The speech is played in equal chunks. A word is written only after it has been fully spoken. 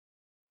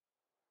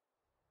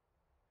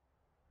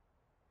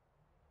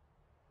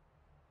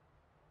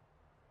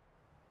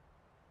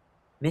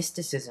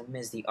Mysticism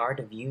is the art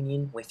of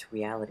union with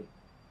reality.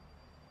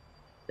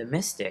 The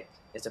mystic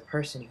is a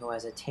person who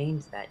has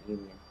attained that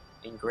union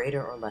in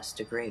greater or less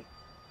degree,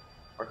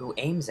 or who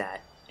aims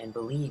at and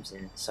believes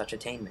in such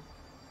attainment.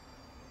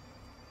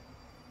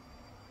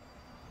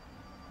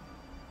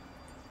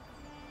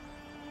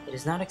 It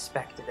is not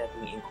expected that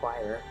the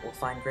inquirer will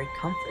find great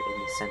comfort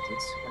in this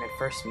sentence when it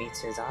first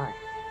meets his eye.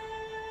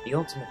 The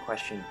ultimate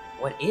question,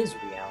 what is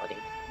reality?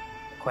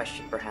 A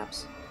question,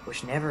 perhaps,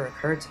 which never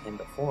occurred to him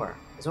before,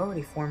 is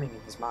already forming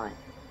in his mind,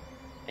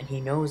 and he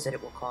knows that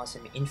it will cause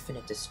him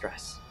infinite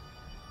distress.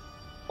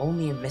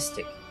 Only a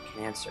mystic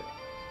can answer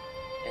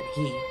it, and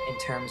he in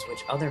terms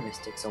which other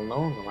mystics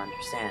alone will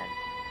understand.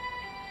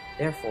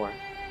 Therefore,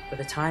 for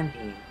the time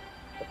being,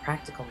 the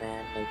practical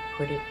man may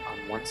put it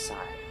on one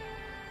side.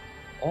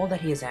 All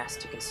that he is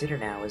asked to consider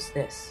now is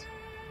this,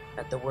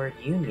 that the word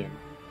union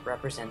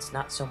represents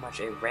not so much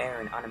a rare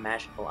and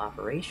unimaginable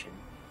operation,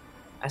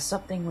 as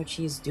something which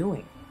he is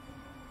doing,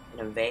 in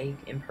a vague,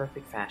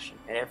 imperfect fashion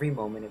at every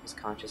moment of his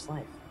conscious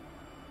life,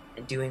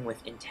 and doing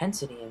with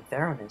intensity and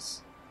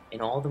thoroughness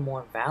in all the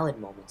more valid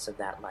moments of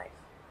that life.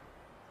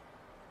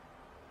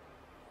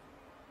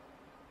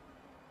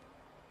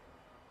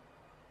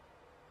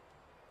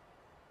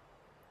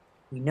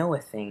 We know a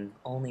thing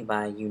only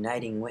by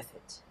uniting with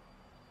it,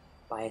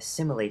 by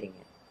assimilating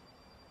it,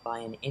 by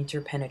an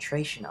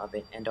interpenetration of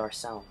it and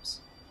ourselves.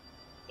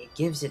 It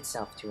gives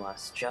itself to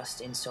us just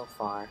in so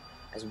far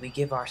as we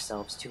give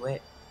ourselves to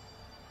it.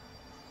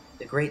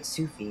 The great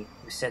Sufi,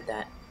 who said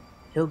that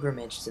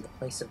pilgrimage to the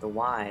place of the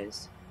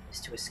wise is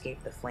to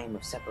escape the flame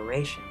of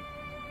separation,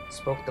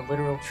 spoke the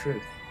literal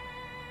truth.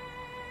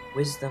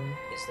 Wisdom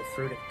is the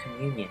fruit of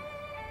communion,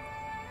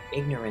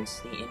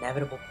 ignorance the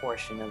inevitable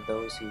portion of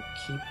those who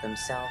keep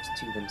themselves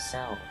to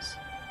themselves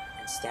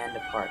and stand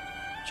apart,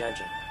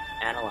 judging,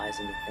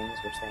 analyzing the things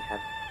which they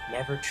have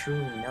never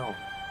truly known.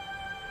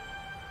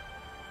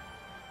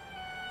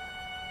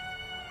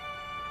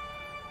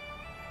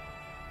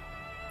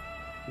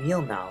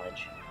 Real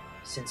knowledge,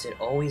 since it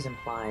always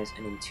implies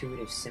an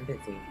intuitive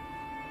sympathy,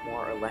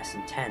 more or less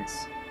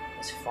intense,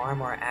 is far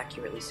more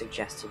accurately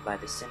suggested by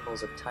the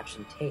symbols of touch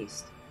and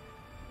taste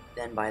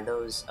than by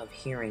those of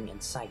hearing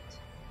and sight.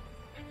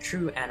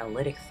 True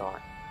analytic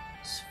thought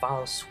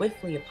follows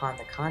swiftly upon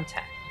the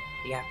contact,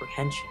 the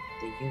apprehension,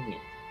 the union,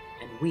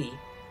 and we,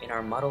 in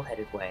our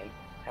muddle-headed way,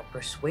 have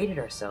persuaded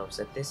ourselves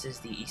that this is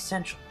the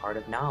essential part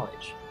of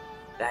knowledge,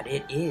 that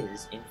it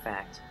is, in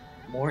fact,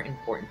 more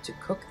important to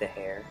cook the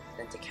hare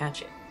than to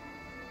catch it.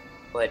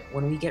 But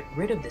when we get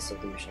rid of this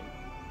illusion,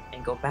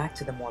 and go back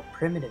to the more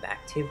primitive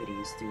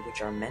activities through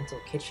which our mental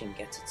kitchen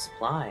gets its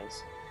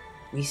supplies,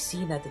 we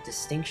see that the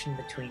distinction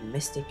between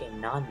mystic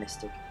and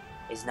non-mystic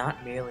is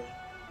not merely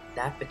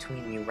that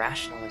between the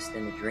rationalist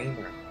and the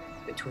dreamer,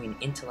 between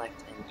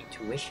intellect and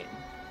intuition.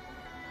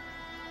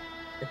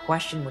 The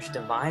question which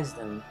divides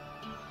them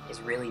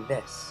is really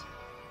this: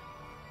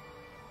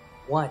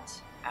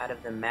 what, out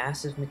of the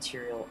massive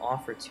material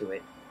offered to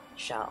it,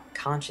 shall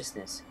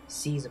consciousness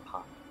seize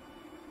upon?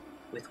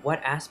 With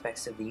what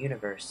aspects of the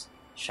universe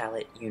shall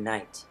it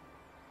unite?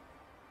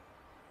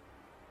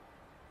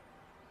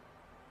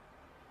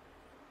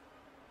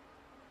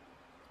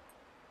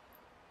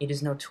 It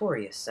is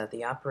notorious that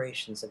the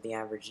operations of the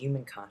average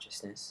human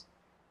consciousness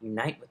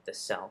unite with the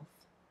self,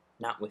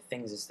 not with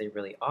things as they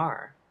really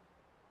are,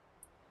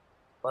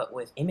 but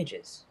with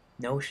images,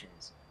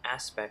 notions,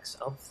 aspects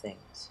of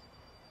things.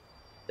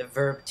 The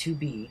verb to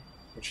be,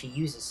 which he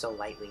uses so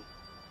lightly,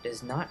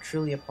 does not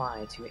truly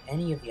apply to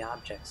any of the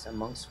objects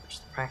amongst which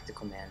the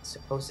practical man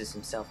supposes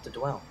himself to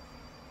dwell.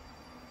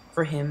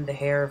 For him, the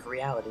hare of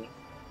reality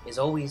is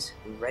always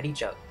ready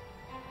jugged.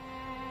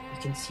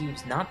 He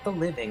conceives not the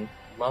living,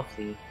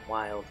 lovely,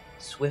 wild,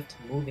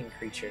 swift-moving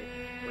creature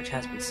which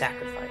has been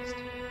sacrificed,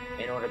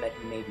 in order that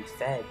he may be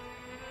fed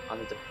on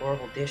the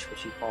deplorable dish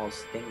which he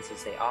calls things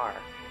as they are.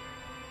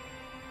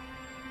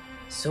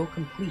 So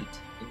complete,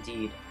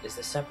 indeed, is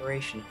the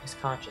separation of his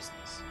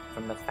consciousness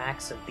from the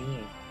facts of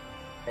being,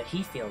 that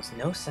he feels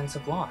no sense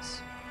of loss.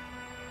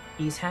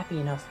 He is happy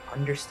enough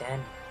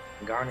understanding,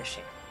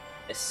 garnishing,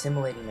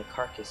 assimilating the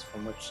carcass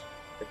from which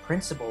the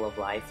principle of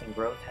life and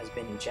growth has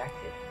been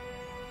ejected,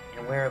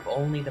 and whereof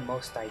only the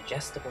most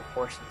digestible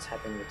portions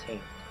have been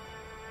retained.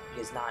 He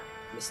is not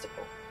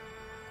mystical.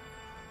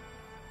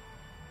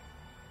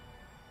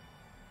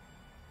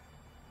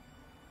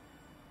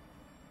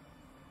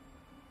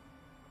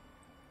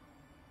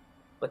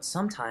 But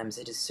sometimes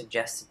it is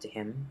suggested to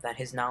him that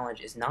his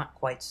knowledge is not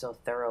quite so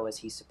thorough as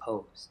he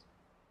supposed.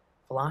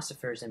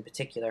 Philosophers in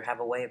particular have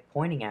a way of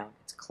pointing out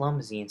its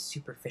clumsy and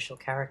superficial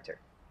character,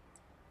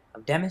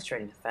 of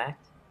demonstrating the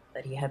fact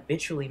that he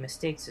habitually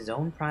mistakes his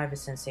own private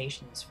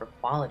sensations for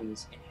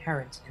qualities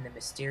inherent in the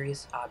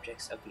mysterious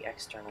objects of the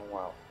external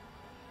world.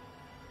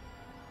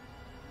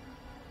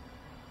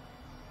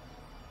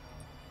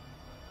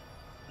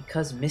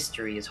 Because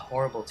mystery is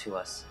horrible to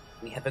us,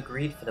 we have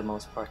agreed for the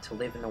most part to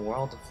live in a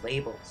world of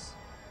labels,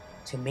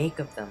 to make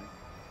of them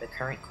the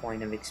current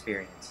coin of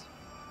experience,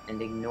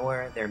 and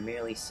ignore their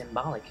merely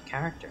symbolic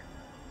character.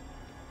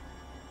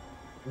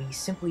 We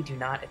simply do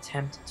not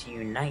attempt to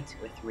unite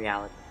with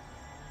reality,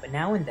 but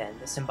now and then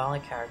the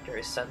symbolic character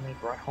is suddenly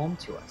brought home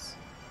to us.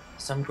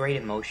 Some great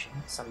emotion,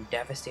 some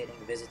devastating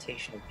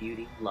visitation of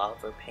beauty,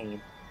 love, or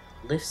pain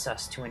lifts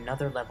us to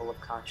another level of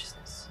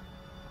consciousness,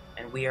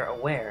 and we are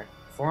aware,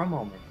 for a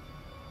moment,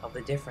 of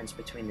the difference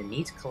between the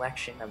neat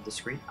collection of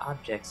discrete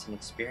objects and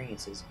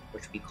experiences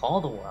which we call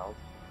the world,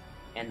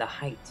 and the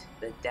height,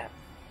 the depth,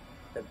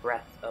 the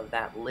breadth of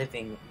that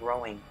living,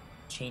 growing,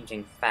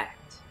 changing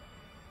fact,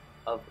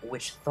 of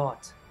which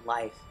thought,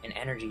 life, and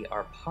energy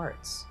are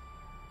parts,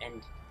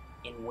 and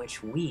in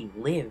which we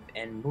live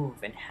and move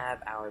and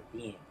have our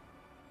being.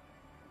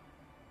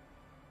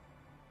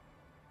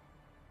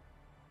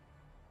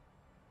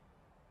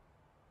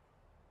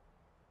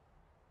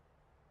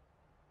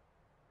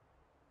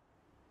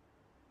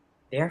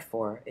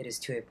 Therefore, it is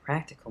to a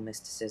practical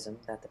mysticism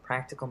that the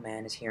practical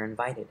man is here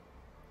invited,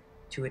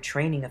 to a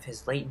training of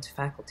his latent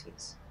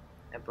faculties,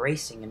 a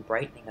bracing and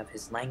brightening of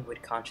his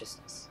languid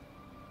consciousness,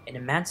 an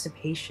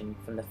emancipation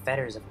from the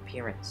fetters of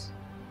appearance,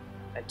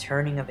 a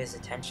turning of his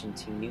attention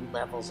to new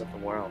levels of the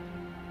world.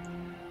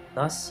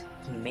 Thus,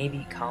 he may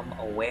become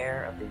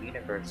aware of the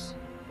universe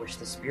which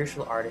the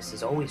spiritual artist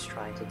is always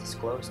trying to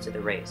disclose to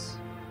the race.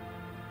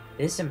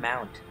 This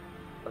amount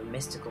of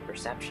mystical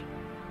perception,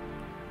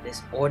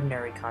 this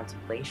ordinary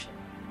contemplation,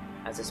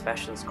 as the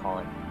specialists call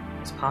it,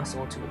 is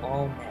possible to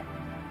all men.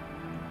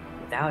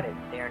 Without it,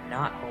 they are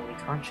not wholly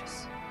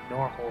conscious,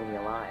 nor wholly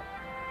alive.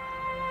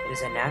 It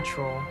is a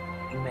natural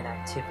human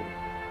activity,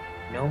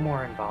 no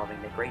more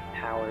involving the great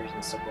powers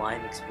and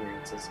sublime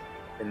experiences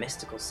of the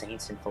mystical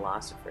saints and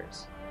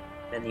philosophers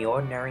than the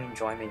ordinary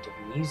enjoyment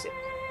of music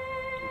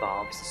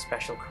involves the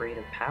special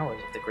creative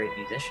powers of the great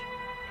musician.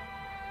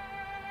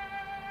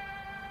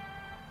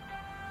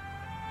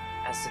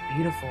 As the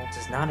beautiful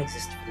does not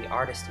exist for the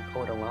artist and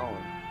poet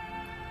alone,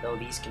 though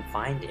these can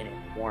find in it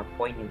more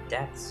poignant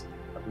depths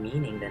of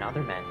meaning than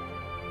other men,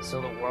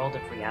 so the world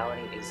of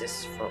reality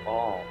exists for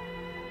all,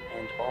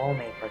 and all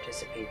may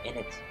participate in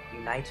it,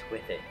 unite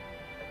with it,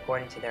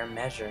 according to their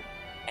measure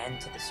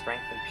and to the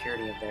strength and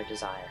purity of their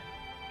desire.